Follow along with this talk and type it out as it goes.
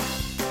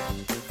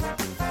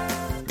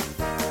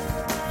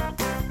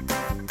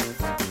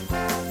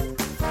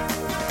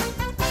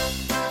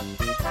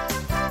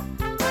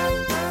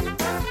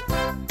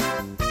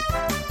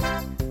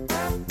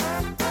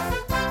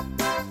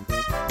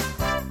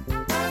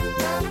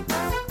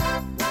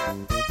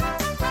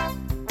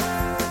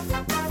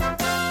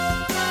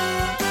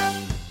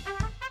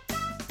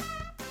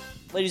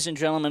Ladies and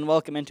gentlemen,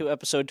 welcome into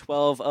episode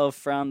 12 of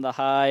From the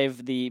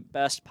Hive, the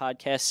best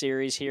podcast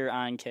series here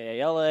on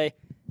KALA.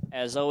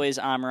 As always,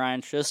 I'm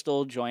Ryan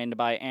Schistel, joined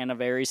by Anna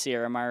Very,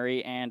 Sierra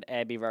Mari, and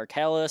Abby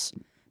Varkalis.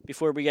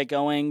 Before we get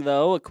going,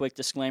 though, a quick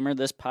disclaimer.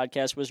 This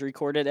podcast was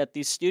recorded at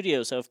the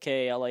studios of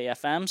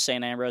KALA-FM,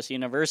 St. Ambrose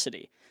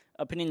University.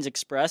 Opinions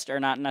expressed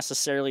are not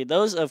necessarily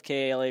those of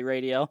KALA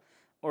Radio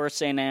or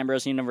St.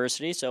 Ambrose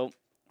University. So,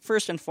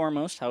 first and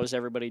foremost, how is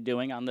everybody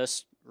doing on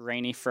this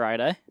rainy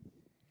Friday?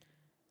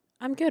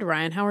 I'm good,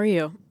 Ryan. How are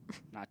you?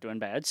 Not doing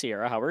bad.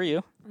 Sierra, how are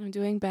you? I'm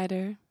doing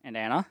better. And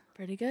Anna?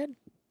 Pretty good.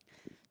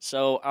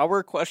 So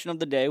our question of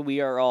the day,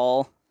 we are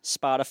all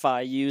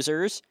Spotify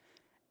users,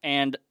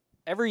 and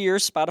every year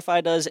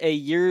Spotify does a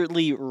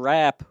yearly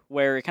wrap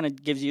where it kind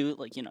of gives you,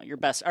 your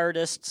best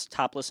artists,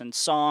 top listened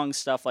songs,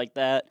 stuff like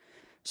that.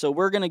 So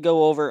we're going to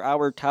go over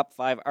our top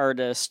 5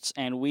 artists,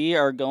 and we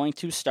are going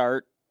to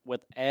start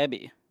with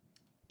Abby.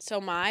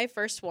 So my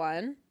first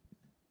one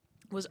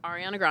was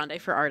Ariana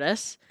Grande for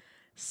artists.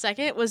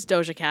 Second was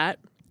Doja Cat.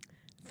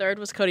 Third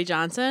was Cody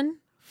Johnson.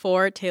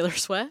 4, Taylor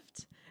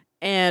Swift.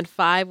 And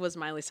 5 was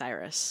Miley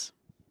Cyrus.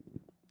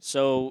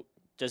 So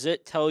does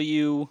it tell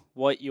you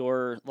what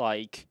your,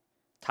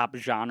 top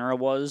genre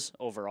was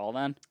overall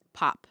then?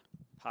 Pop.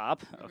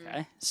 Pop?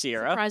 Okay.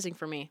 Sierra? Surprising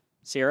for me.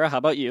 Sierra, how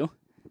about you?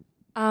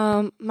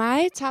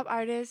 My top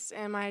artists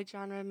and my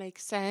genre make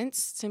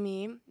sense to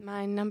me.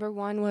 My number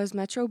 1 was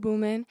Metro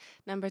Boomin,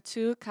 number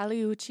 2,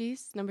 Kali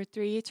Uchis, number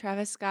 3,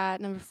 Travis Scott,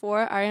 number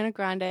 4, Ariana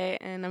Grande,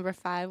 and number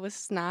 5 was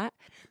Snot.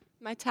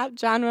 My top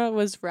genre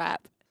was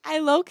rap. I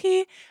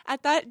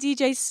thought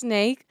DJ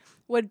Snake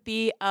would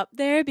be up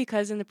there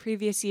because in the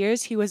previous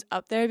years he was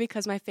up there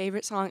because my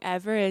favorite song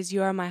ever is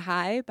You Are My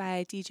High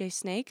by DJ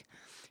Snake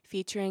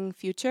featuring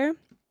Future.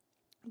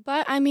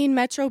 But,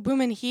 Metro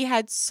Boomin, he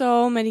had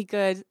so many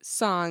good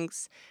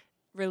songs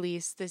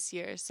released this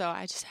year, so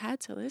I just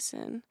had to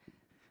listen.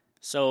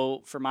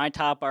 So, for my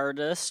top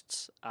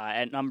artists,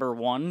 at number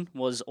 1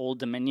 was Old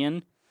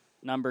Dominion.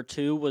 Number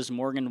 2 was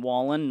Morgan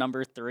Wallen.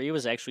 Number 3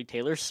 was actually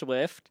Taylor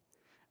Swift.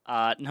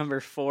 Number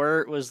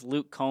 4 was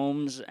Luke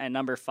Combs. And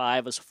number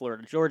 5 was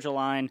Florida Georgia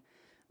Line.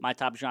 My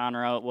top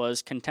genre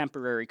was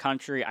contemporary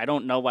country. I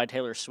don't know why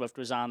Taylor Swift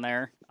was on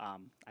there.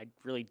 I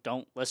really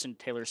don't listen to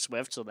Taylor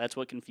Swift, so that's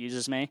what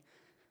confuses me.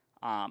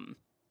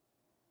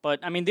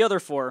 But, the other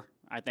 4,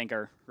 I think,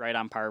 are right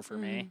on par for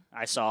me.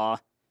 I saw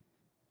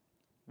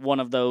one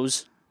of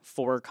those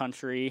 4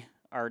 country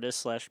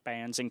artists /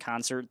 bands in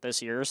concert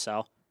this year,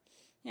 so,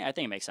 yeah, I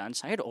think it makes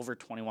sense. I had over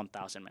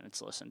 21,000 minutes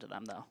to listen to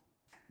them, though.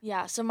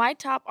 Yeah, so my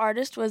top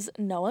artist was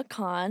Noah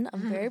Kahan.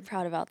 I'm very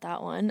proud about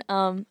that one.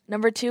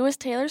 Number 2 was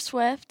Taylor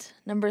Swift.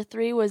 Number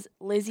 3 was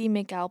Lizzie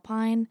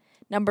McAlpine.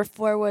 Number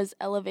 4 was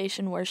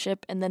Elevation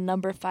Worship. And then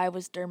number 5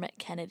 was Dermot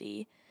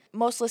Kennedy.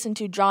 Most listened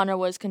to genre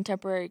was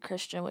contemporary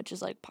Christian, which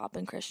is like pop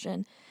and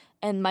Christian.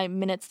 And my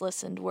minutes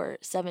listened were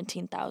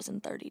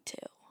 17,032.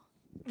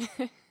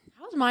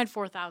 How's mine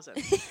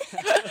 4,000?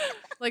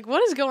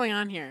 What is going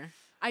on here?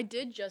 I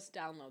did just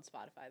download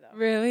Spotify, though.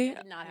 Really? I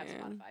did not have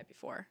Spotify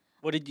before.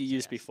 What did you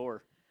use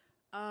before?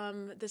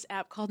 This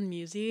app called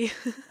Musi.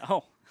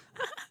 Oh.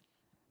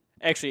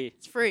 Actually,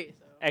 it's free.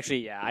 So.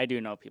 Actually, yeah, I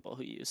do know people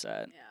who use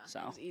that. Yeah,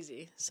 so. it's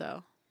easy.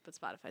 So, but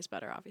Spotify's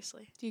better,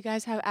 obviously. Do you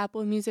guys have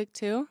Apple Music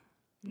too?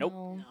 Nope.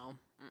 No.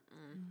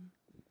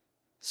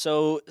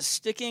 So,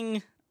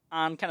 sticking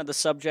on kind of the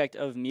subject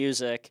of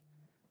music,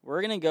 we're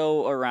going to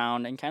go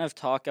around and kind of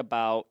talk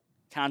about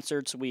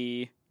concerts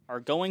we are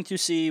going to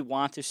see,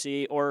 want to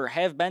see, or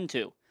have been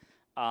to.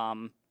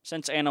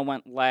 Since Anna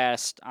went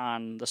last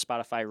on the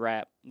Spotify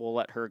Wrap, we'll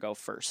let her go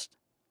first.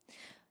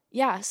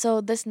 Yeah, so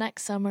this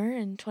next summer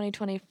in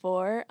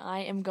 2024,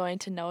 I am going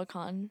to Noah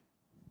Kahan's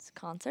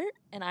concert,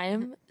 and I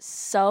am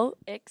so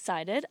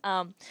excited.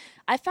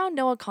 I found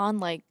Noah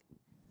Kahan,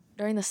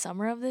 during the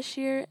summer of this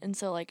year, and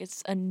so,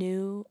 it's a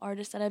new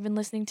artist that I've been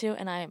listening to,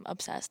 and I am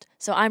obsessed.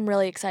 So I'm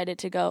really excited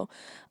to go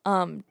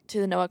to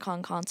the Noah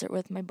Kahan concert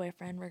with my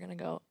boyfriend. We're going to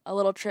go a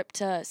little trip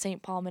to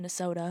St. Paul,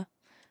 Minnesota,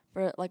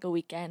 for a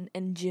weekend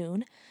in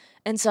June.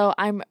 And so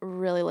I'm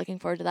really looking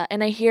forward to that.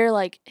 And I hear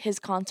his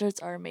concerts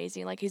are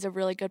amazing. He's a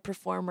really good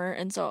performer,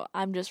 and so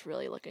I'm just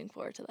really looking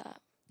forward to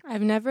that.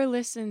 I've never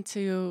listened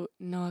to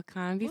Noah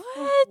Kahan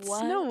before.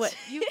 What? No, what?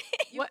 You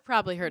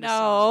probably heard his No.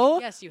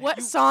 songs. Yes, you have.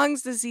 What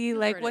songs does he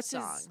What's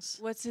his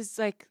what's his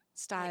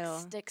style?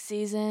 Stick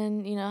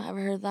Season,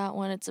 ever heard that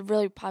one? It's a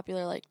really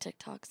popular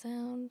TikTok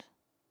sound.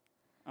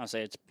 I'll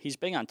say he's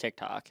big on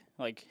TikTok.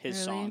 His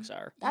Really? songs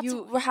are. That's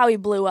how he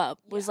blew up.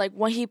 Was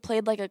when he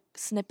played a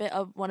snippet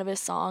of one of his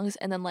songs,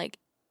 and then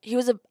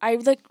I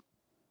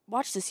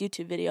watched this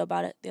YouTube video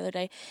about it the other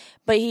day,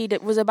 but he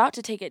was about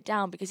to take it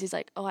down because he's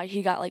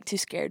he got too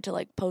scared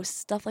to post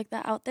stuff like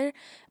that out there,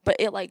 but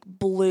it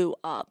blew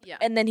up. Yeah.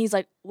 And then he's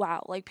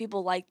wow,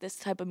 people like this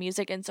type of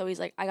music, and so he's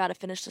I gotta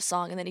finish the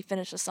song, and then he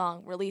finished the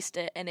song, released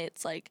it, and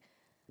it's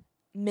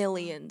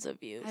millions of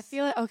views. I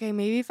feel okay,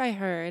 maybe if I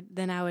heard,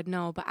 then I would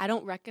know, but I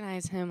don't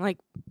recognize him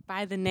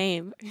by the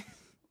name.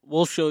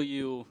 We'll show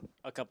you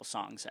a couple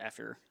songs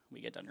after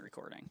we get done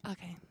recording.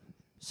 Okay.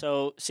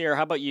 So, Sierra,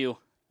 how about you?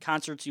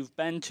 concerts you've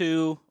been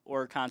to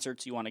or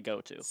concerts you want to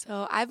go to?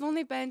 So I've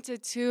only been to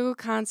 2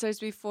 concerts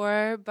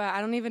before, but I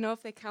don't even know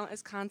if they count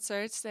as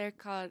concerts.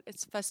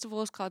 It's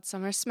festivals called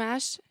Summer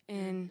Smash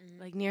in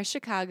like near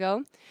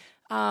Chicago.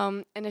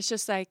 And it's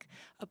just like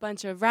a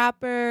bunch of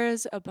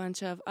rappers, a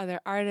bunch of other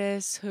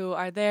artists who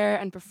are there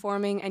and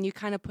performing, and you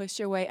kind of push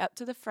your way up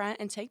to the front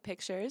and take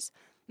pictures.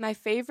 My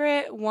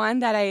favorite one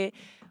that I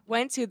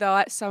went to, though,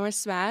 at Summer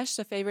Smash,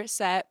 the favorite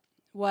set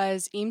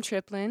was Eam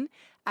Triplin.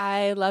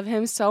 I love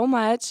him so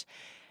much,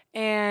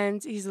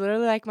 and he's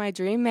literally like my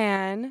dream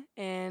man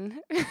and,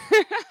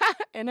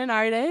 and an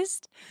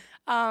artist.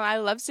 I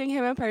love seeing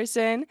him in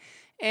person,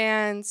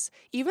 and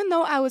even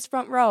though I was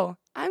front row,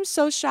 I'm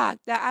so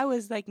shocked that I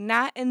was like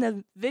not in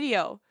the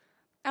video.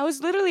 I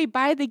was literally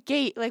by the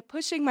gate, like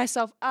pushing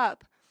myself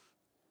up,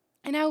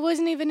 and I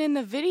wasn't even in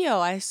the video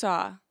I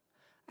saw.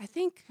 I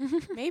think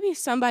maybe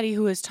somebody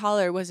who was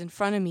taller was in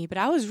front of me, but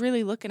I was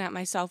really looking at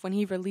myself when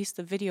he released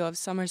the video of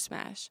Summer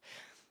Smash.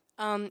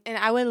 And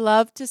I would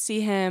love to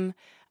see him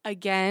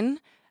again,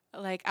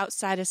 like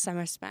outside of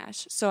Summer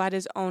Smash, so at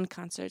his own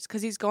concerts,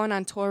 because he's going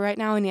on tour right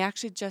now, and he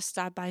actually just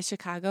stopped by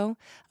Chicago.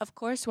 Of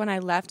course, when I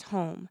left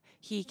home,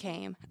 he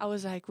came. I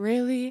was like,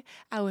 really?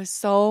 I was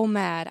so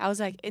mad. I was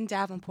like in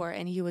Davenport,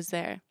 and he was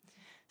there.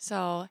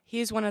 So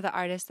he's one of the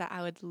artists that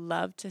I would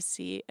love to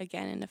see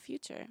again in the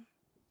future.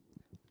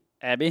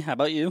 Abby, how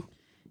about you?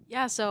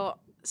 Yeah, so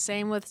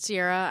same with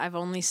Sierra. I've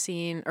only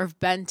seen or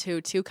been to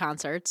 2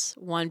 concerts,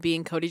 one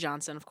being Cody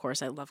Johnson. Of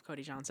course, I love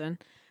Cody Johnson.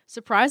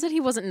 Surprised that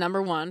he wasn't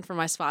number 1 for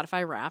my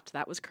Spotify Wrapped.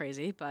 That was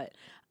crazy, but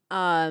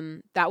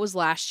that was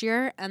last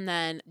year. And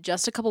then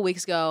just a couple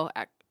weeks ago,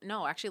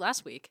 actually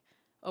last week,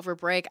 over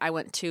break, I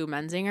went to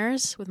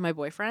Menzingers with my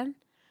boyfriend.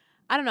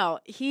 I don't know.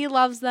 He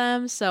loves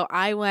them, so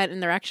I went,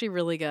 and they're actually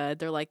really good.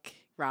 They're like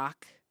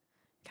rock,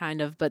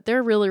 kind of, but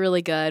they're really,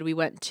 really good. We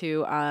went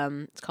to,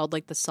 it's called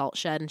like the Salt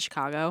Shed in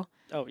Chicago.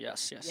 Oh,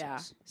 yes. Yeah.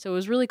 So it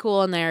was really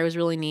cool in there. It was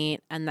really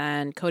neat. And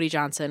then Cody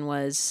Johnson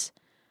was,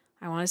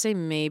 I want to say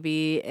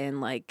maybe in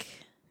like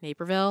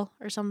Naperville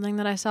or something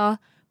that I saw.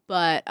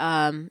 But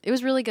it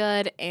was really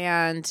good.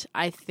 And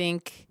I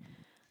think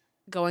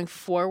going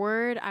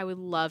forward, I would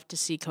love to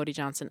see Cody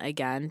Johnson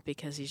again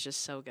because he's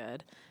just so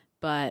good.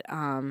 But,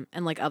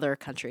 and like other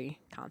country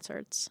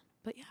concerts.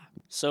 But yeah.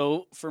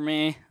 So for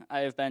me,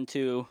 I've been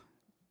to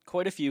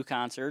quite a few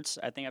concerts.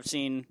 I think I've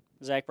seen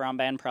Zach Brown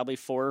Band probably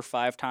 4 or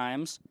 5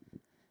 times.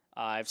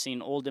 I've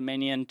seen Old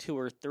Dominion 2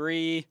 or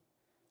 3.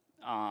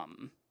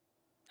 And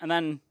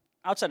then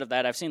outside of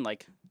that, I've seen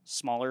like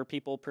smaller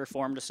people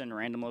perform just in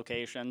random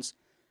locations.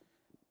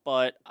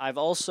 But I've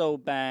also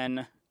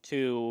been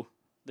to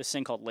this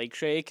thing called Lake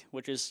Shake,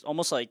 which is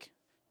almost like,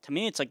 to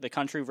me, it's like the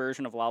country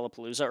version of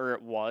Lollapalooza, or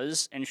it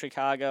was in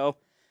Chicago.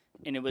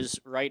 And it was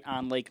right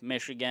on Lake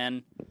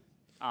Michigan.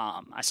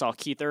 I saw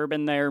Keith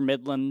Urban there.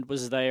 Midland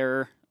was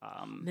there.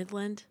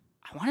 Midland?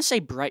 I want to say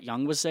Brett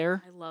Young was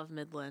there. I love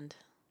Midland.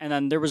 And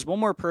then there was one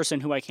more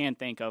person who I can't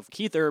think of.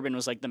 Keith Urban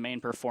was like the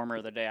main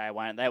performer the day I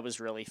went. That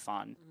was really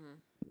fun.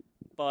 Mm-hmm.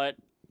 But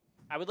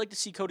I would like to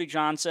see Cody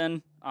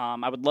Johnson.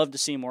 I would love to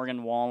see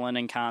Morgan Wallen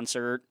in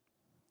concert.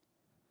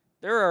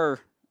 There are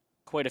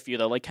quite a few,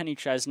 though. Like Kenny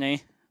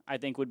Chesney, I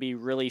think would be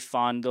really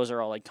fun. Those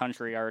are all like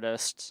country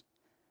artists.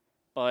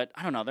 But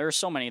I don't know. There are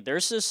so many.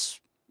 There's this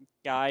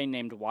guy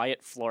named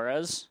Wyatt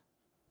Flores.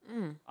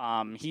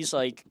 He's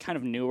like kind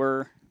of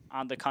newer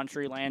on the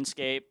country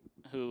landscape,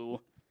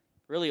 who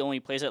really only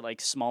plays at like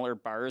smaller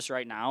bars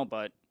right now,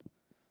 but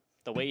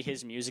the way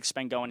his music's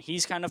been going,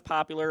 he's kind of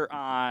popular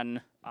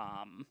on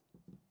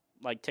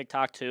like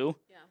TikTok too.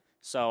 Yeah.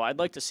 So I'd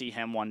like to see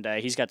him one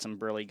day. He's got some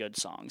really good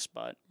songs,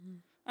 but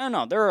I don't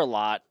know. There are a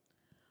lot.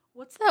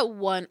 What's that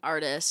one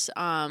artist?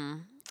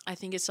 I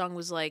think his song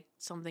was like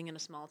Something in a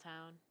Small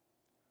Town.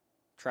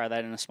 Try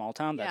That in a Small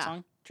Town, that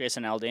song?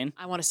 Jason Aldean.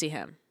 I want to see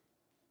him.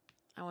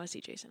 I want to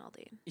see Jason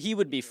Aldean. He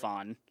would be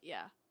fun.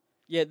 Yeah.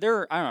 Yeah,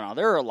 I don't know.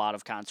 There are a lot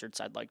of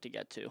concerts I'd like to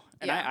get to.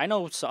 And I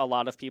know a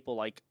lot of people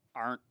like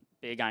aren't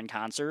big on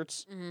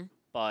concerts,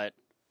 but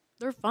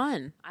they're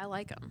fun. I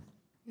like them.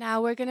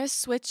 Now we're going to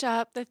switch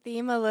up the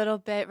theme a little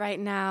bit right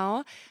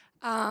now.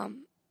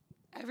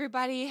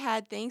 Everybody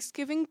had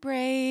Thanksgiving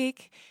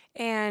break,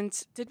 and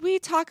did we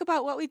talk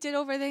about what we did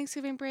over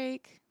Thanksgiving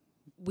break?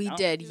 We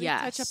did, Did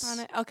yes. we touch upon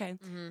it? Okay.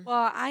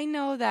 Well, I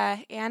know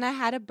that Anna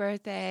had a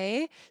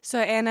birthday. So,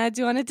 Anna,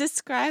 do you want to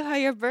describe how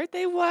your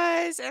birthday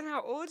was and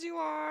how old you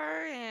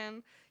are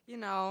and,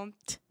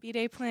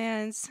 B-Day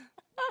plans?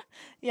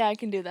 Yeah, I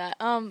can do that.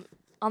 On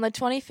the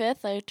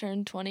 25th, I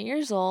turned 20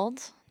 years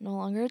old. No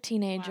longer a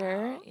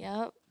teenager.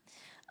 Wow.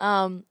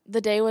 Yep.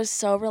 The day was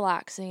so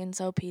relaxing and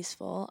so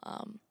peaceful.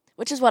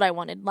 Which is what I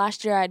wanted.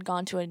 Last year, I had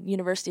gone to a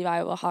University of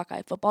Iowa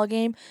Hawkeye football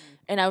game,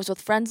 and I was with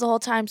friends the whole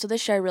time. So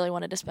this year, I really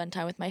wanted to spend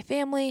time with my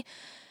family.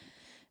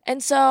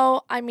 And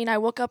so, I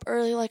woke up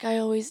early like I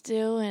always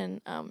do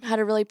and had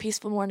a really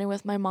peaceful morning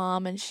with my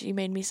mom, and she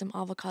made me some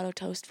avocado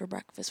toast for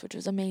breakfast, which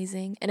was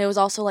amazing. And it was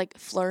also, like,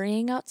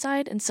 flurrying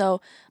outside. And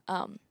so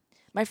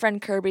my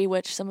friend Kirby,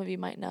 which some of you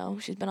might know,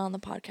 she's been on the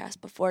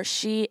podcast before,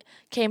 she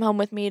came home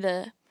with me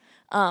to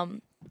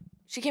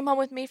she came home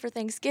with me for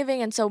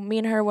Thanksgiving, and so me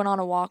and her went on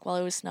a walk while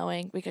it was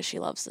snowing because she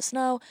loves the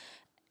snow.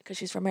 Because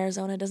she's from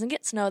Arizona, it doesn't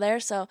get snow there.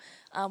 So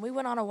we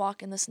went on a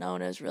walk in the snow,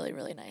 and it was really,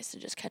 really nice to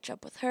just catch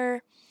up with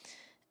her.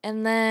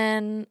 And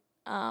then,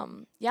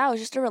 it was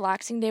just a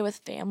relaxing day with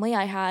family.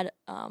 I had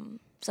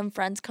some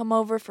friends come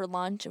over for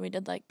lunch, and we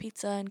did like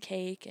pizza and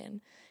cake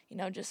and,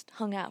 just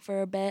hung out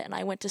for a bit. And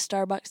I went to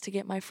Starbucks to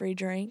get my free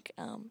drink.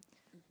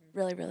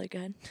 Really, really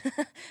good.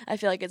 I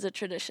feel like it's a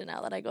tradition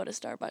now that I go to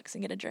Starbucks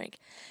and get a drink.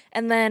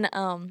 And then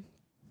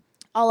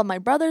all of my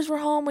brothers were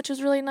home, which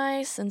was really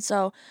nice. And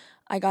so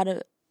I got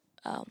to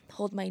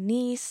hold my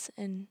niece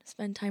and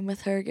spend time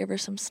with her, give her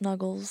some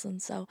snuggles.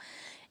 And so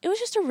it was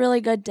just a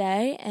really good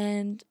day.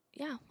 And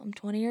yeah, I'm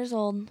 20 years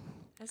old.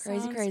 That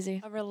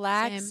Crazy. A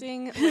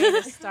relaxing way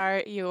to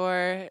start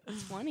your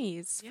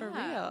 20s, for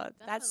Yeah, real.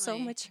 That's so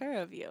definitely. mature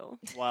of you.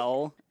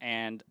 Well,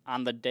 and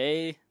on the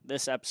day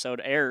this episode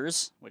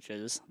airs, which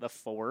is the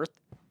 4th,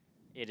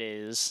 it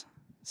is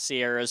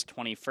Sierra's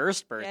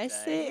 21st birthday.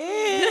 Yes, it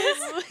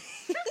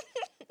is.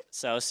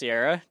 So,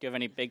 Sierra, do you have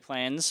any big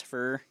plans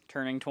for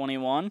turning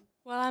 21?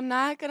 Well, I'm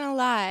not going to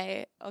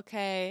lie,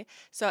 okay?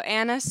 So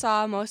Anna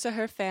saw most of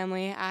her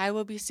family. I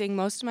will be seeing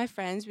most of my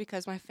friends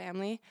because my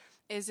family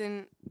is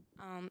in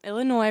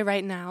Illinois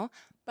right now.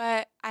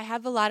 But I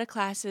have a lot of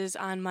classes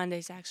on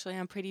Mondays, actually.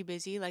 I'm pretty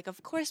busy. Like,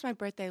 of course, my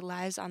birthday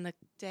lies on the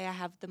day I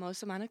have the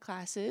most amount of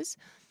classes.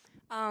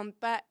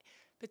 But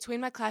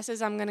between my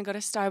classes, I'm going to go to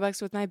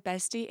Starbucks with my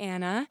bestie,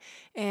 Anna,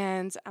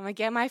 and I'm going to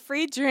get my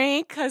free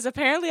drink because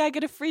apparently I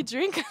get a free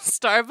drink at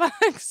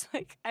Starbucks.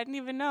 Like, I didn't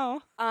even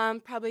know.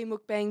 Probably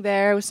mukbang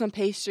there with some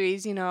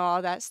pastries,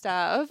 all that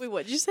stuff. Wait,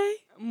 what'd you say?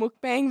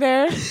 Mukbang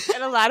there,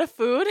 get a lot of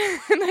food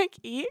and,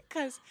 eat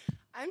because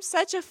I'm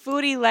such a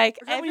foodie. Like,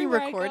 Is that when you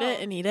everywhere I record go.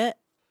 it and eat it?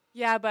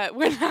 Yeah, but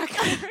we're not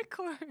going to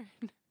record.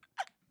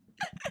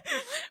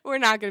 We're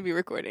not going to be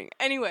recording.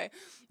 Anyway,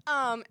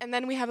 and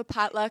then we have a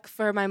potluck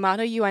for my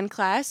Model UN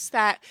class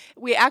that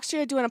we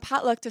actually are doing a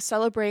potluck to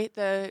celebrate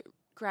the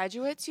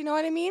graduates, you know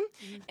what I mean?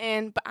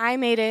 But I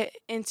made it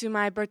into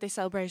my birthday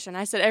celebration.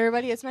 I said,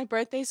 everybody, it's my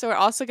birthday, so we're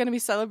also going to be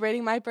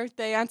celebrating my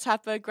birthday on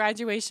top of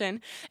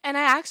graduation. And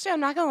I'm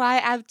not going to lie,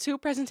 I have 2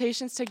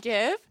 presentations to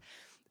give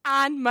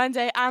on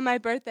Monday on my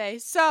birthday.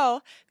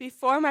 So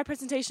before my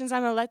presentations,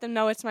 I'm going to let them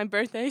know it's my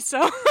birthday.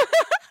 So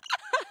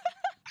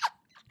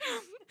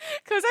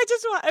because I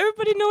just want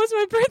everybody to know it's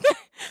my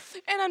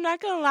birthday. And I'm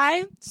not going to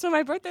lie. So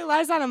my birthday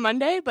lies on a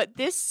Monday, but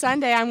this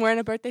Sunday I'm wearing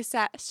a birthday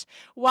sash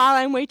while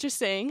I'm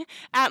waitressing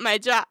at my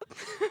job.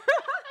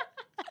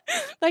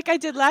 Like I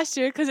did last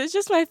year because it's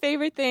just my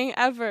favorite thing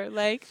ever.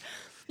 Like,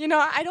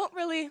 I don't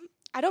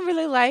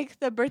really like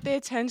the birthday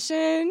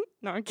attention.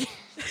 No, I'm kidding.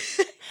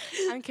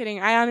 I'm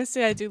kidding.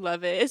 I do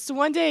love it. It's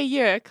one day a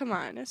year. Come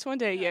on. It's one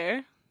day a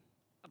year.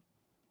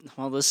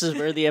 Well, this is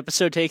where the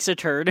episode takes a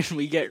turn and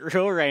we get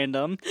real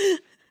random.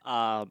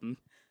 Part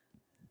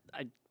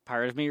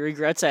of me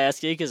regrets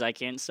asking because I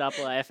can't stop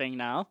laughing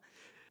now.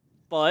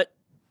 But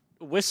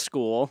with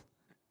school,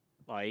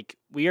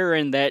 we are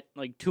in that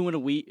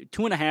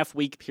 2.5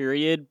 week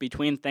period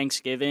between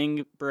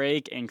Thanksgiving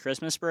break and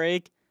Christmas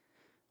break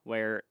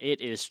where it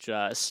is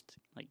just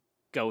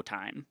go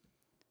time.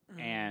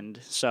 And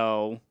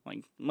so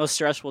most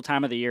stressful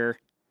time of the year.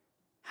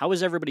 How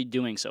is everybody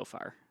doing so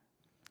far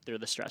through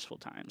the stressful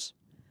times?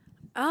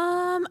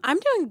 I'm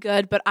doing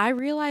good, but I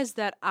realized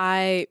that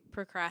I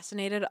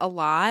procrastinated a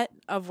lot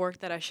of work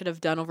that I should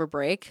have done over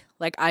break.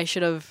 Like I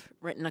should have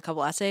written a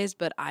couple essays,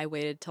 but I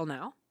waited till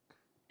now,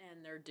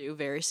 and they're due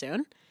very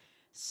soon.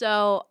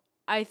 So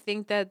I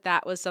think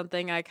that was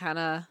something I kind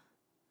of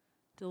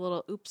did a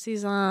little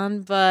oopsies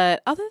on.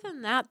 But other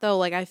than that,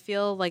 though, I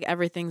feel like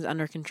everything's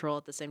under control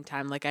at the same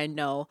time. Like I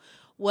know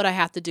what I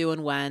have to do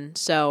and when.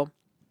 So,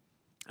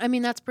 I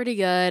mean, that's pretty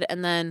good.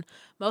 And then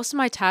most of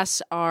my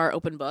tests are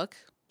open book.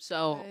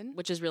 So, Good.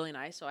 which is really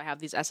nice. So I have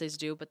these essays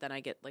due, but then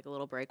I get a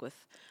little break I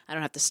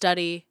don't have to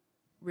study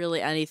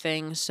really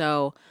anything.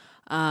 So,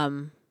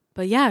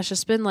 but yeah, it's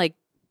just been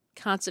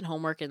constant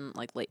homework and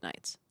late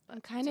nights. I'm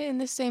kind of in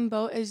the same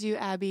boat as you,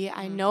 Abby.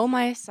 I know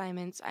my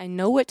assignments. I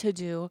know what to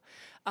do.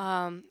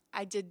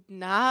 I did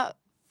not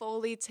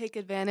fully take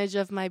advantage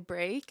of my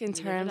break in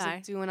Neither terms did I.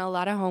 of doing a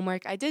lot of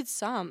homework. I did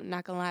some,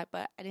 not gonna lie,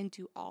 but I didn't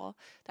do all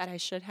that I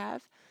should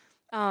have.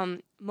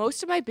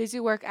 Most of my busy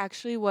work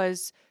actually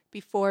was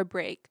before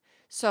break.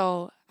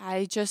 So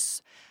I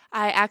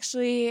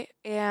actually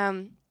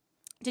am.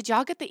 Did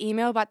y'all get the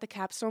email about the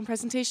capstone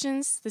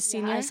presentations? The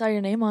senior? Yeah, I saw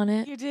your name on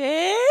it. You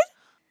did?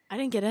 I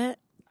didn't get it.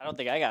 I don't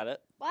think I got it.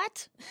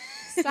 What?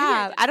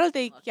 Stop. I don't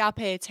think y'all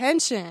pay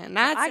attention.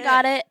 I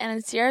got it,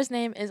 and Sierra's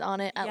name is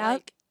on it at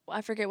Yep.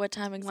 I forget what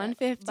time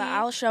exactly. 1:50. But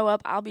I'll show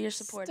up. I'll be your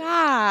supporter.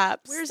 Stop.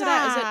 Where's it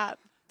at? Is it- Stop.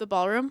 The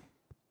ballroom?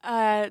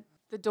 The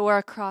door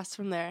across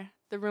from there.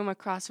 The room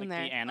across from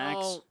there. The annex.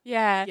 Oh,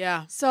 Yeah.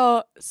 yeah.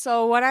 So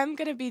what I'm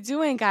gonna be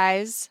doing,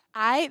 guys,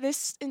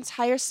 this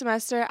entire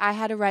semester I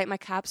had to write my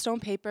capstone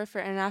paper for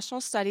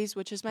international studies,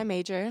 which is my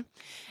major,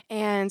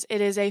 and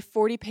it is a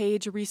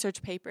 40-page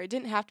research paper. It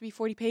didn't have to be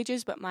 40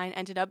 pages, but mine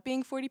ended up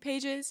being 40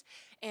 pages,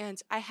 and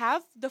I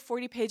have the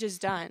 40 pages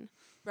done.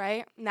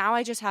 right? Now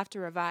I just have to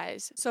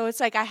revise. So it's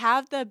like I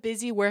have the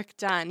busy work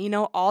done,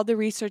 all the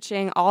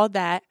researching, all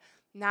that.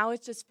 Now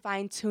it's just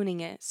fine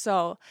tuning it.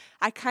 So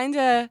I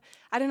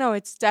don't know,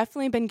 it's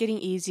definitely been getting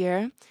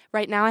easier.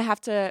 Right now I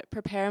have to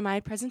prepare my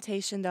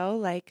presentation though,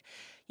 like,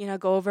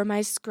 go over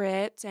my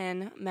script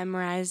and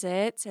memorize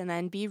it and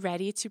then be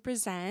ready to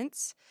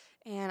present.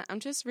 And I'm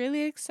just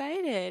really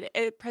excited.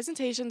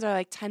 Presentations are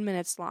like 10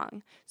 minutes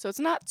long, so it's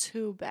not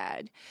too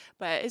bad.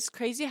 But it's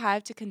crazy how I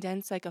have to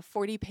condense like a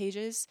 40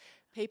 pages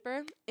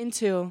paper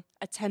into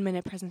a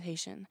 10-minute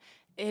presentation.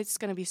 It's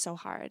going to be so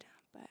hard.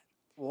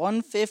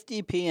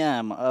 1:50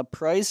 p.m. A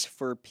Price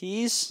for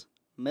Peace,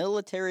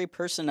 Military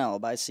Personnel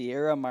by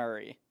Sierra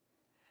Murray.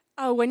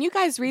 Oh, when you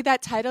guys read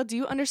that title, do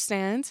you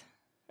understand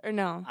or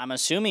no? I'm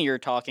assuming you're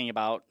talking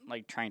about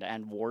like trying to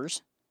end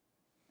wars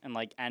and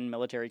like end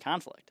military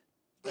conflict.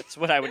 That's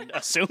what I would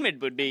assume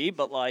it would be,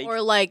 but like Or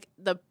like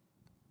the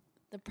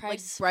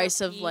price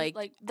price of peace,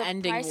 like the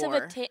ending price war.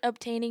 of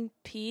obtaining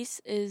peace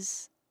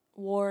is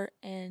war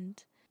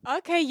and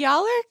Okay,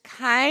 y'all are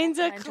kind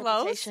my of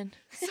close. interpretation.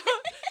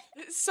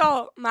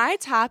 So my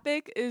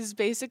topic is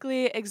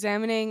basically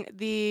examining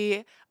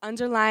the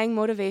underlying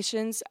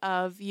motivations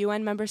of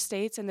UN member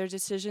states and their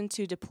decision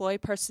to deploy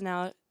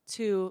personnel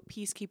to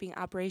peacekeeping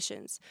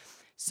operations.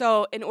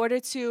 So in order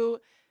to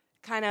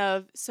kind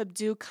of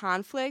subdue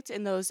conflict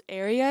in those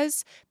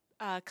areas,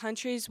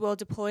 countries will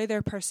deploy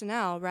their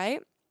personnel,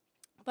 right?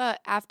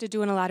 But after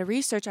doing a lot of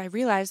research, I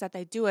realized that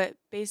they do it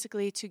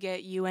basically to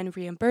get UN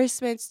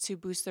reimbursements, to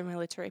boost their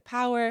military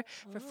power,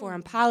 for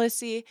foreign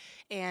policy,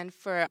 and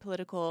for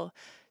political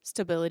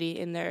stability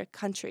in their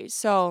countries.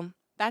 So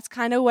that's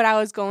kind of what I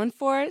was going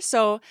for.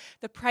 So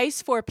the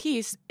price for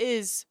peace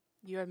is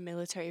your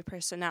military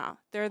personnel.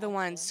 They're the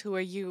ones who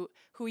you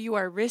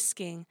are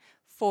risking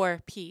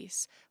for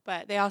peace.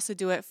 But they also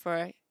do it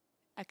for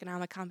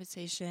economic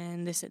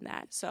compensation, this and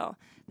that. So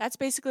that's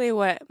basically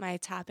what my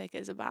topic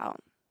is about.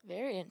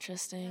 Very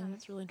interesting. Yeah,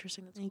 that's really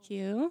interesting. Thank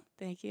you.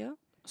 Thank you.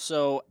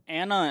 So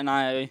Anna and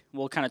I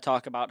will kind of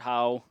talk about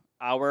how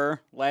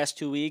our last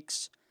 2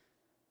 weeks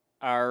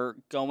are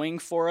going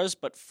for us,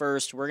 but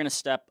first we're going to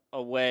step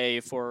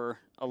away for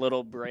a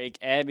little break.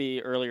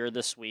 Abby earlier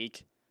this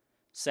week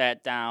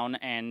sat down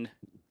and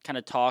kind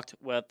of talked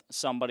with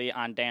somebody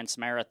on Dance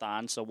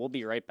Marathon, so we'll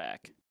be right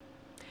back.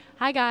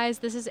 Hi guys,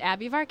 this is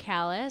Abby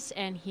Varkalis,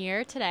 and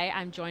here today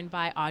I'm joined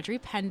by Audrey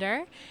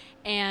Pender,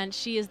 and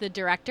she is the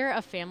Director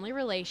of Family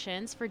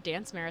Relations for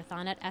Dance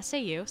Marathon at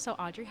SAU. So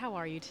Audrey, how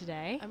are you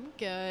today? I'm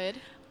good.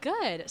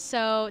 Good.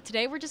 So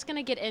today we're just going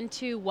to get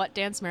into what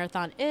Dance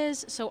Marathon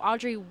is. So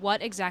Audrey,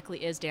 what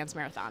exactly is Dance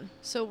Marathon?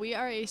 So we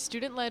are a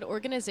student-led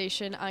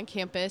organization on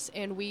campus,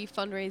 and we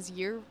fundraise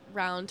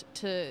year-round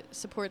to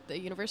support the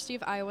University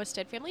of Iowa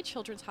Stead Family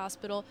Children's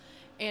Hospital,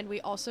 and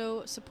we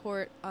also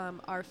support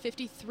our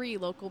 53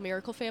 local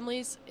miracle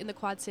families in the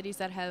Quad Cities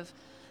that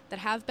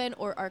have been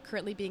or are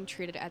currently being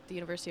treated at the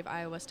University of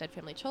Iowa Stead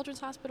Family Children's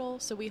Hospital.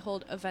 So we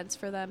hold events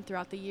for them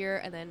throughout the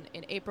year, and then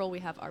in April we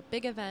have our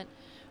big event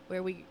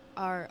where we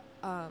are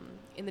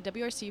in the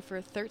WRC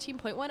for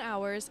 13.1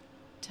 hours.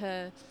 We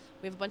have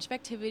a bunch of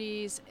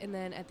activities, and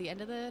then at the end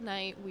of the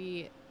night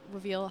we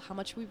reveal how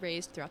much we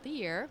raised throughout the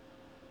year.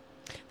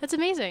 That's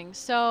amazing.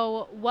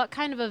 So what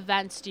kind of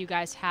events do you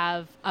guys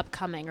have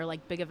upcoming, or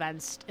like big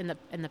events in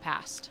the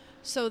past?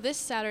 So this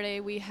Saturday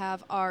we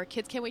have our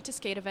Kids Can't Wait to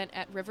Skate event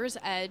at River's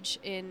Edge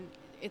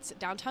it's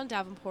downtown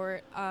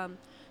Davenport.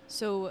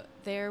 So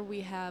there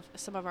we have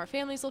some of our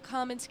families will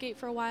come and skate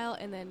for a while,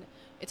 and then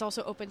it's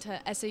also open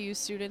to SAU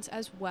students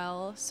as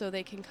well, so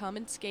they can come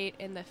and skate,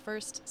 and the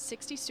first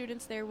 60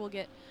 students there will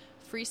get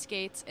free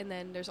skates, and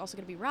then there's also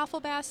going to be raffle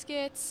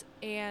baskets,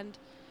 and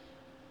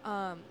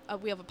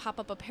we have a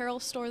pop-up apparel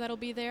store that'll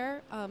be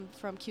there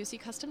from QC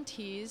Custom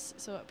Tees,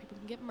 so people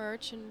can get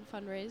merch and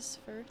fundraise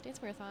for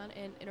Dance Marathon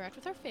and interact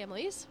with our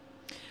families.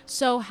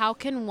 So how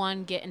can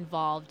one get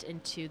involved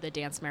into the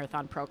Dance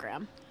Marathon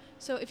program?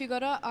 So if you go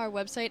to our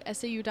website,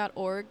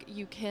 sau.org,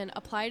 you can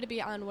apply to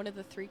be on one of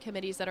the 3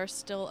 committees that are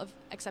still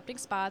accepting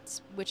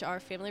spots, which are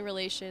Family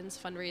Relations,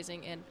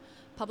 Fundraising, and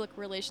Public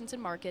Relations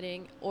and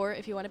Marketing. Or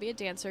if you want to be a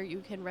dancer, you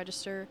can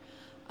register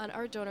on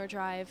our donor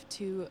drive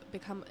to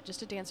become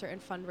just a dancer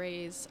and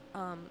fundraise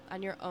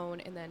on your own,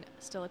 and then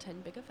still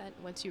attend big event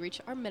once you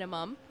reach our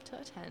minimum to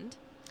attend.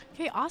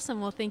 Okay, awesome.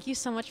 Well, thank you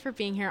so much for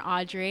being here,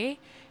 Audrey.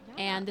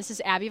 Yeah. And this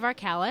is Abby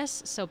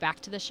Varkalis, so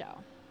back to the show.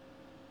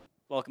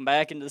 Welcome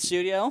back into the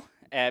studio,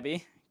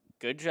 Abby.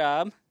 Good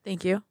job.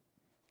 Thank you.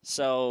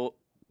 So,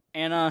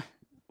 Anna,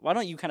 why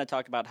don't you kind of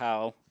talk about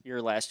how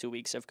your last 2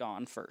 weeks have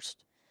gone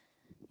first?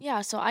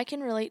 Yeah, so I can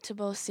relate to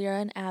both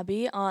Sierra and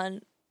Abby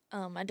on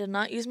I did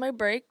not use my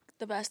break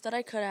the best that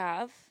I could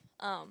have.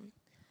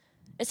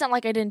 It's not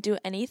like I didn't do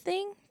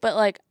anything, but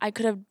like I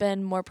could have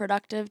been more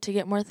productive to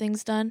get more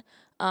things done.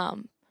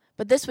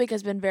 But this week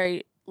has been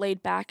very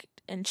laid back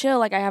and chill.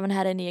 Like I haven't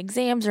had any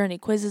exams or any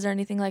quizzes or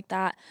anything like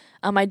that.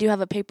 I do have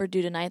a paper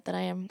due tonight that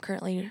I am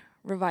currently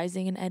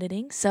revising and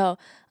editing. So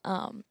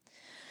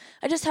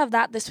I just have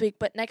that this week,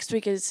 but next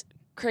week is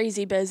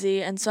crazy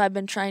busy, and so I've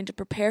been trying to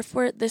prepare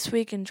for it this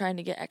week and trying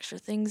to get extra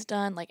things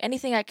done. Like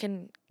anything I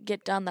can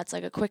get done that's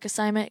like a quick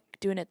assignment,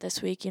 doing it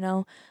this week,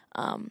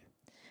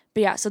 But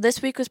yeah, so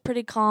this week was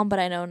pretty calm, but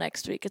I know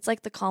next week it's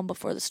like the calm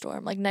before the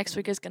storm. Like next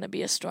week is going to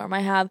be a storm.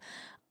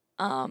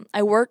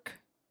 I work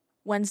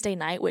Wednesday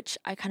night, which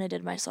I kind of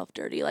did myself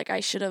dirty. Like I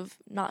should have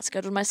not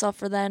scheduled myself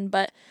for then,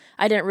 but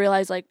I didn't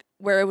realize like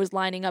where it was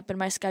lining up in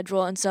my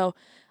schedule. And so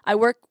I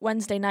work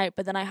Wednesday night,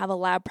 but then I have a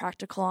lab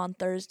practical on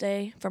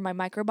Thursday for my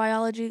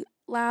microbiology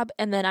lab.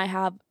 And then I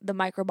have the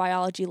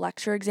microbiology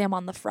lecture exam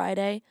on the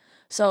Friday.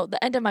 So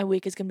the end of my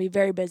week is going to be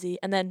very busy.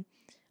 And then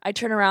I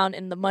turn around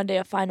in the Monday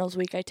of finals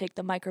week, I take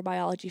the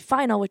microbiology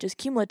final, which is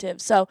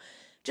cumulative. So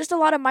just a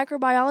lot of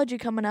microbiology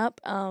coming up,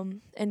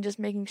 and just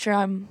making sure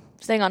I'm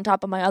staying on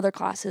top of my other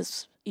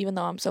classes, even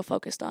though I'm so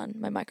focused on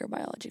my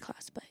microbiology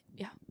class. But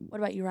yeah, what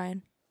about you,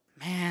 Ryan?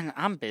 Man,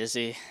 I'm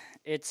busy.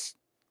 It's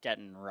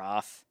getting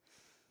rough.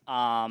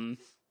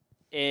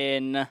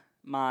 In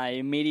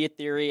my media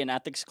theory and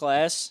ethics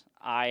class,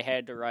 I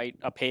had to write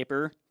a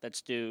paper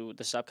that's due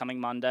this upcoming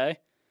Monday,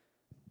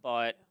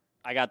 but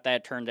I got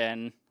that turned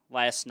in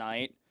last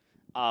night.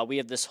 We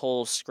have this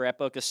whole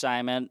scrapbook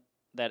assignment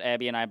that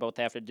Abby and I both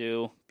have to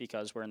do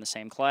because we're in the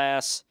same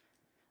class.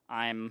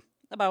 I'm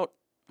about,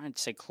 I'd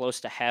say,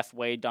 close to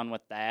halfway done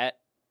with that.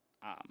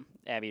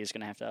 Abby is going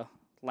to have to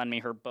lend me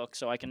her book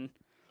so I can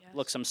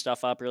look some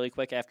stuff up really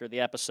quick after the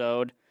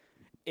episode.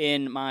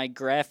 In my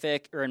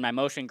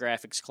motion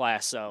graphics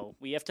class, so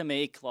we have to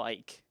make,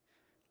 like,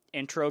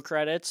 intro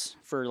credits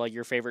for, like,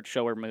 your favorite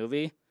show or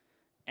movie.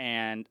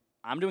 And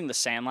I'm doing The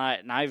Sandlot,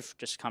 and I've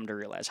just come to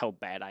realize how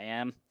bad I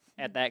am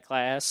at that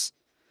class.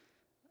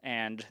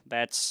 And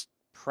that's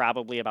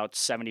probably about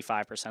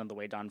 75% of the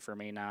way done for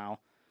me now.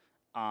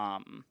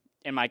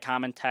 In my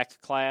Common Tech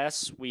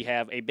class, we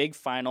have a big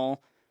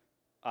final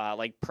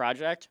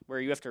project where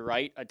you have to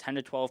write a 10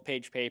 to 12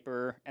 page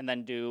paper and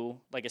then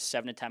do like a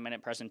 7 to 10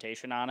 minute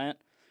presentation on it.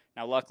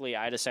 Now, luckily,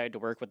 I decided to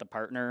work with a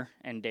partner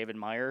and David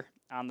Meyer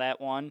on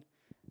that one.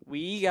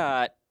 We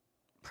got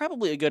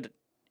probably a good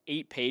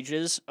 8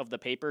 pages of the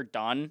paper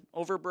done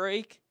over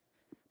break,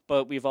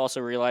 but we've also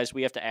realized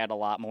we have to add a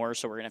lot more,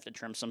 so we're going to have to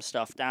trim some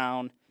stuff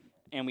down,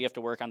 and we have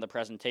to work on the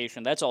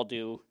presentation. That's all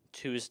due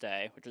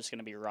Tuesday, which is going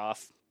to be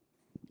rough.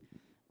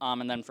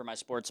 And then for my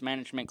sports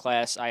management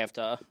class, I have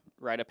to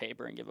write a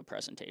paper and give a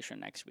presentation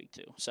next week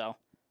too. So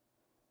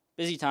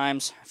busy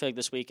times. I feel like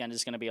this weekend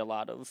is going to be a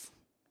lot of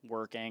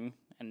working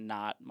and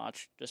not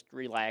much just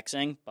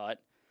relaxing, but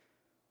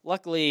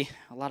luckily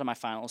a lot of my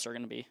finals are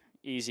going to be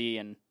easy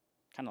and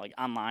kind of like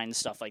online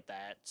stuff like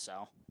that.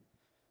 So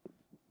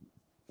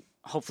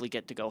hopefully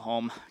get to go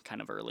home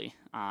kind of early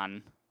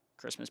on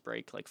Christmas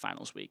break, like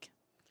finals week.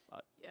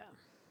 But Yeah.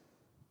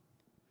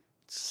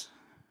 It's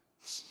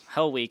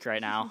hell week right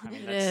now. I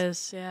mean, It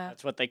is, yeah.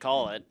 That's what they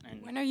call it.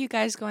 And When are you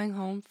guys going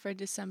home for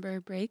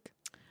December break?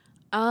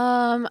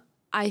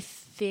 I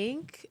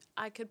think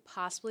I could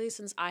possibly,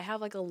 since I have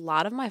like a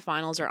lot of my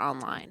finals are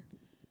online,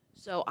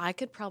 so I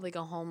could probably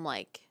go home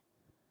like,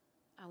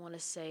 I want to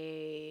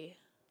say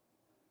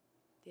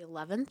the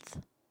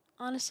 11th,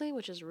 honestly,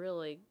 which is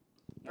really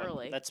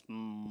early. That's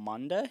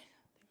Monday?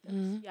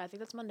 Yeah, I think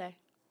that's Monday.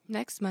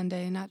 Next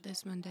Monday, not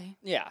this Monday.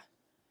 Yeah.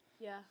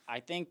 Yeah, I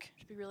think,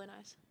 should be really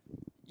nice.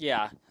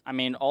 yeah. I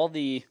mean, all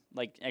the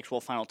like actual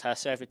final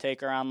tests I have to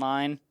take are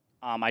online.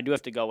 I do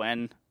have to go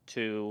in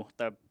to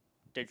the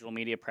digital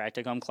media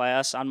practicum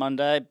class on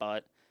Monday,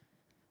 but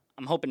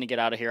I'm hoping to get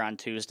out of here on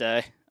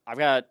Tuesday. I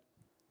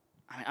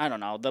don't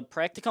know. The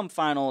practicum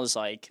final is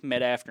like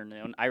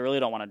mid-afternoon. I really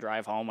don't want to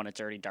drive home when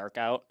it's already dark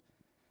out.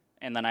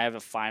 And then I have a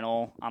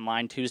final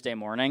online Tuesday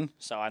morning,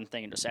 so I'm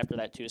thinking just after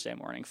that Tuesday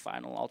morning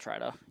final, I'll try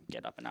to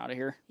get up and out of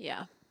here.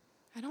 Yeah,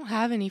 I don't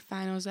have any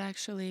finals,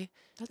 actually.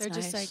 that's They're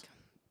nice. just like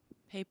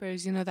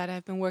papers, that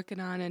I've been working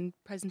on and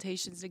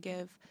presentations to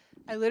give.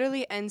 I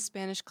literally end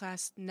Spanish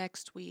class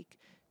next week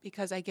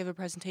because I give a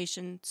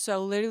presentation.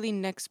 So literally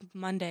next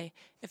Monday,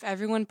 if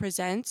everyone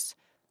presents,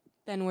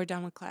 then we're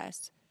done with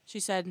class.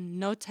 She said,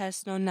 no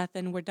tests, no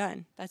nothing, we're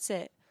done. That's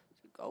it.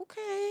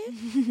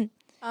 Okay.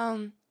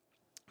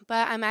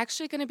 But I'm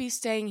actually going to be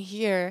staying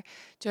here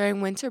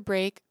during winter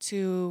break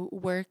to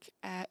work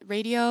at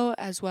radio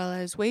as well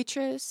as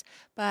waitress.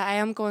 But I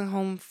am going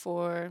home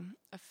for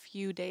a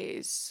few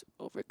days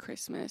over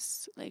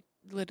Christmas, like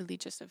literally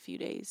just a few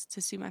days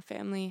to see my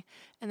family.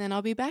 And then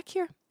I'll be back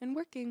here and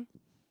working.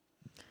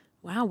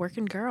 Wow,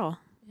 working girl.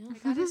 I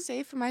got to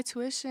save for my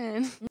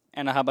tuition.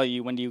 Anna, how about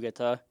you? When do you get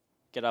to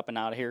get up and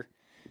out of here?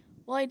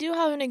 Well, I do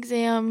have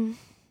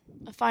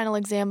a final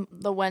exam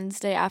the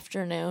Wednesday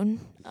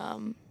afternoon.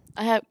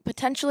 I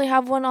potentially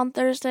have one on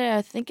Thursday.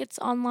 I think it's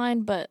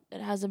online, but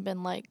it hasn't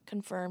been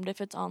confirmed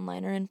if it's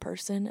online or in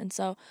person. And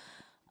so,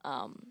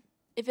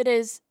 if it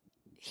is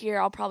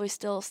here, I'll probably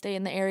still stay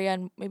in the area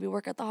and maybe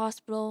work at the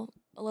hospital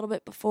a little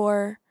bit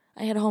before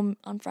I head home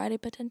on Friday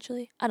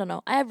potentially. I don't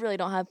know. I really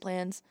don't have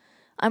plans.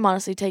 I'm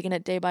honestly taking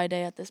it day by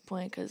day at this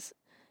point because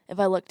if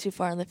I look too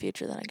far in the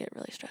future, then I get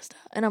really stressed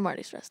out. And I'm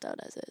already stressed out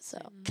as is, so.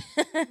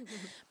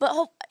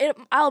 But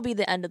I'll be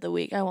the end of the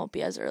week. I won't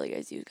be as early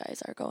as you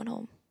guys are going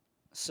home.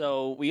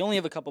 So we only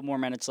have a couple more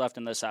minutes left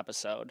in this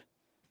episode.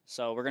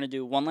 So we're going to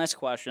do one last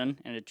question,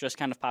 and it just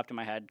kind of popped in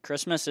my head.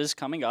 Christmas is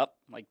coming up.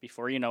 Like,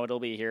 before you know it, it'll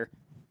be here.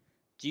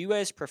 Do you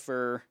guys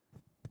prefer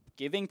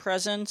giving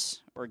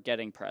presents or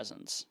getting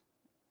presents?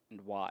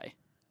 And why?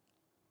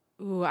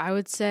 Ooh, I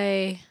would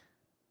say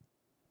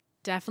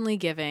definitely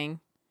giving,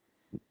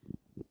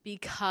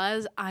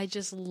 because I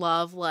just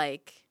love,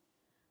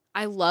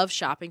 I love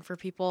shopping for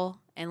people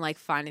and,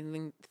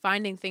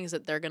 finding things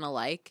that they're going to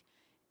like.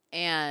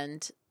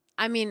 And,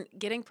 I mean,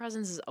 getting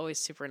presents is always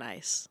super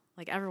nice.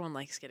 Like, everyone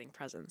likes getting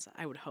presents,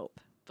 I would hope.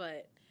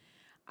 But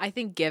I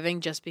think giving,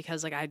 just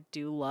because, I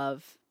do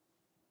love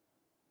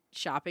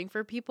shopping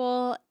for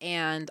people,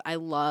 and I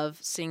love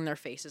seeing their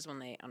faces when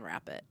they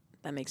unwrap it.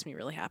 That makes me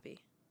really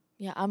happy.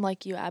 Yeah, I'm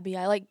like you, Abby.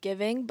 I like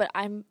giving, but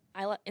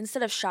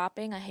instead of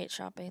shopping, I hate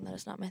shopping. That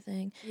is not my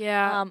thing.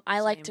 Yeah. I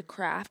like to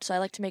craft, so I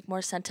like to make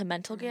more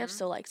sentimental gifts.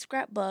 So like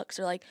scrapbooks,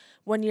 or like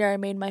one year I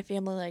made my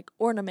family like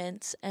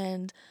ornaments,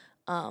 and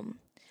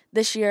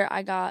this year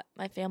I got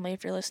my family.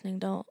 If you're listening,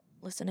 don't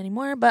listen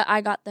anymore. But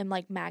I got them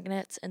like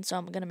magnets, and so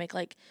I'm gonna make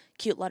like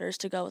cute letters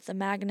to go with the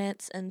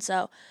magnets, and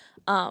so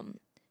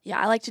yeah,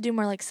 I like to do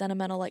more like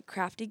sentimental, like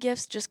crafty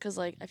gifts, just because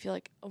like I feel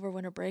like over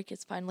winter break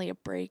it's finally a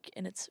break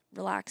and it's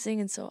relaxing,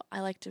 and so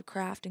I like to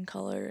craft and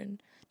color and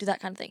do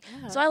that kind of thing.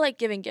 Yeah. So I like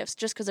giving gifts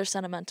just because they're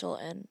sentimental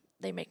and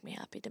they make me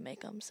happy to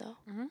make them. So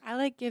I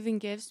like giving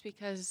gifts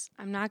because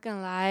I'm not going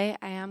to lie,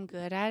 I am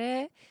good at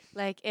it.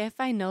 Like, if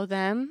I know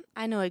them,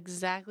 I know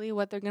exactly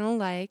what they're going to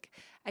like.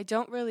 I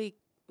don't really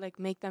like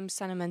make them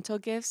sentimental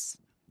gifts.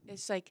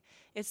 It's like,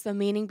 it's the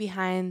meaning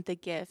behind the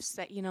gifts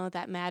that,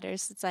 that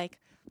matters. It's like,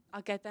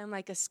 I'll get them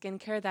like a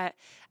skincare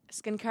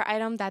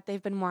item that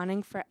they've been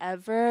wanting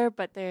forever,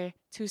 but they're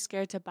too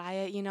scared to buy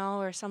it,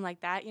 or something like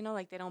that,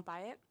 like they don't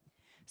buy it.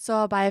 So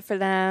I'll buy it for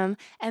them,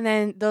 and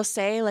then they'll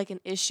say like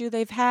an issue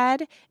they've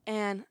had,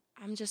 and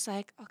I'm just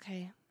like,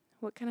 okay,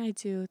 what can I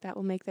do that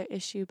will make their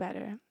issue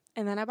better?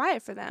 And then I buy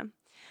it for them.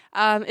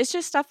 It's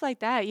just stuff like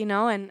that,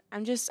 and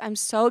I'm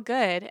so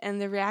good,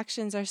 and the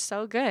reactions are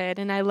so good,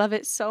 and I love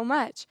it so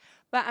much.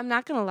 But I'm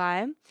not going to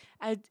lie,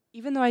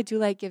 even though I do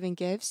like giving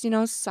gifts,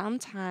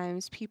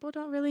 sometimes people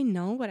don't really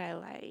know what I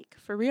like,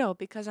 for real,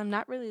 because I'm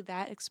not really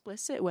that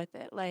explicit with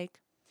it. Like,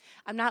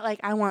 I'm not like,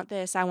 I want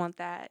this, I want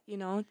that,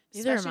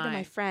 especially to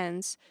my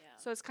friends. Yeah.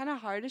 So it's kind of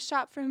hard to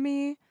shop for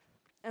me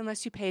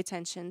unless you pay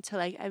attention to,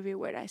 like, every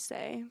word I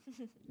say.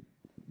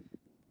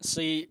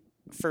 See,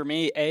 for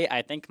me,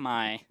 I think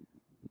my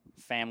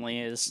family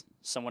is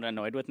somewhat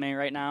annoyed with me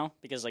right now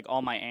because, like,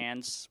 all my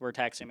aunts were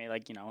texting me,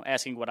 like,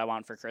 asking what I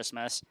want for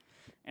Christmas.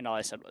 And all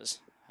I said was,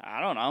 I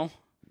don't know.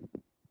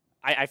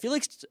 I feel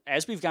like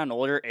as we've gotten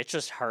older, it's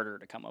just harder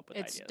to come up with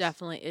ideas. It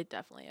definitely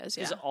is,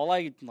 yeah. Because all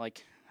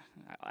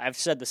I've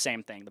said the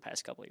same thing the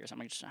past couple of years. I'm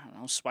like, I don't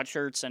know,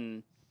 sweatshirts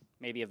and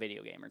maybe a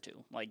video game or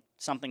two. Like,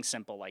 something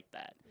simple like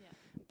that. Yeah.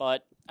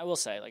 But I will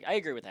say, like, I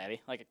agree with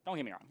Abby. Like, don't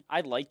get me wrong.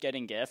 I like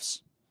getting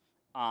gifts.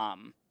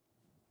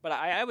 But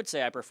I would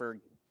say I prefer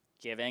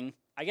giving.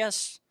 I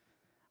guess,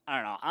 I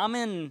don't know. I'm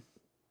in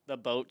the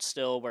boat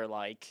still where,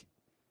 like,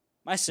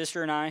 my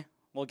sister and I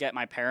will get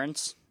my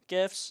parents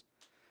gifts,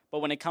 but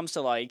when it comes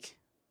to, like,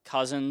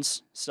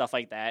 cousins, stuff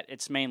like that,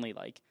 it's mainly,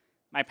 like,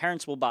 my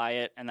parents will buy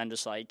it, and then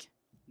just, like,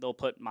 they'll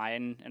put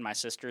mine and my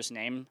sister's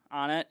name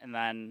on it, and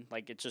then,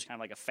 like, it's just kind of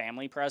like a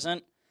family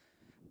present.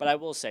 But I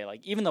will say, like,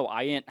 even though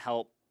I didn't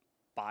help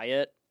buy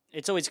it,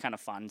 it's always kind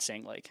of fun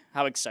seeing, like,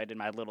 how excited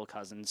my little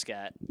cousins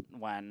get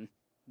when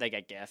they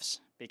get gifts,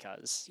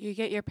 because... You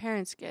get your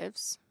parents'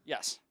 gifts.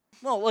 Yes.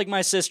 Well, like,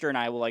 my sister and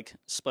I will, like,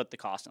 split the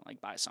cost and,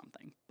 like, buy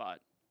something, but...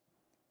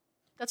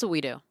 That's what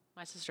we do.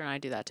 My sister and I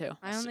do that, too.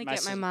 I only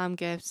get my mom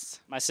gifts.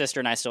 My sister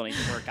and I still need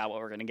to work out what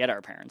we're going to get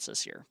our parents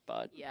this year,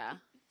 but... Yeah.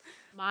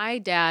 My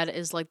dad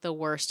is, like, the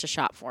worst to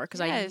shop for, because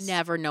I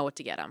never know what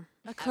to get him.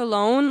 A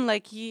cologne?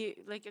 Like a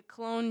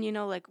cologne,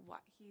 like,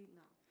 what?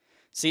 No.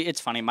 See,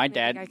 it's funny. My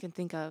dad... I can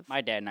think of. My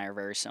dad and I are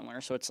very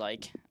similar, so it's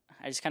like...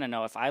 I just kind of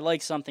know if I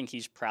like something,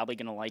 he's probably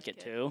going to like it,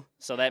 too,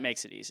 so that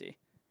makes it easy.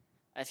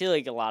 I feel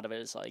like a lot of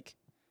it is, like,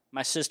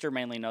 my sister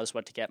mainly knows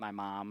what to get my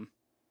mom,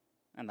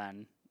 and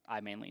then... I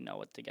mainly know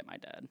what to get my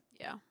dad.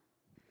 Yeah.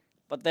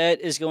 But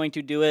that is going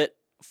to do it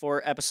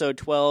for episode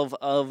 12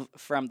 of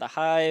From the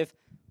Hive.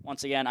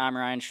 Once again, I'm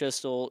Ryan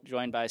Schistel,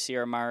 joined by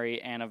Sierra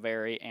Mari, Anna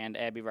Very, and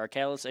Abby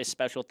Varkalis. A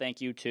special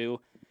thank you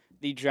to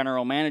the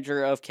general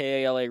manager of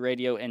KALA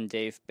Radio and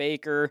Dave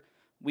Baker.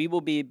 We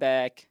will be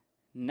back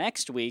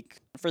next week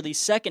for the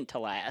second to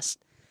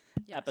last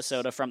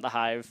episode of From the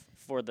Hive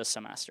for the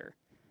semester.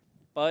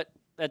 But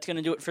that's going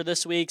to do it for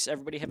this week's.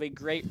 Everybody have a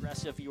great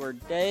rest of your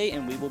day,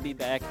 and we will be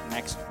back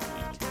next week.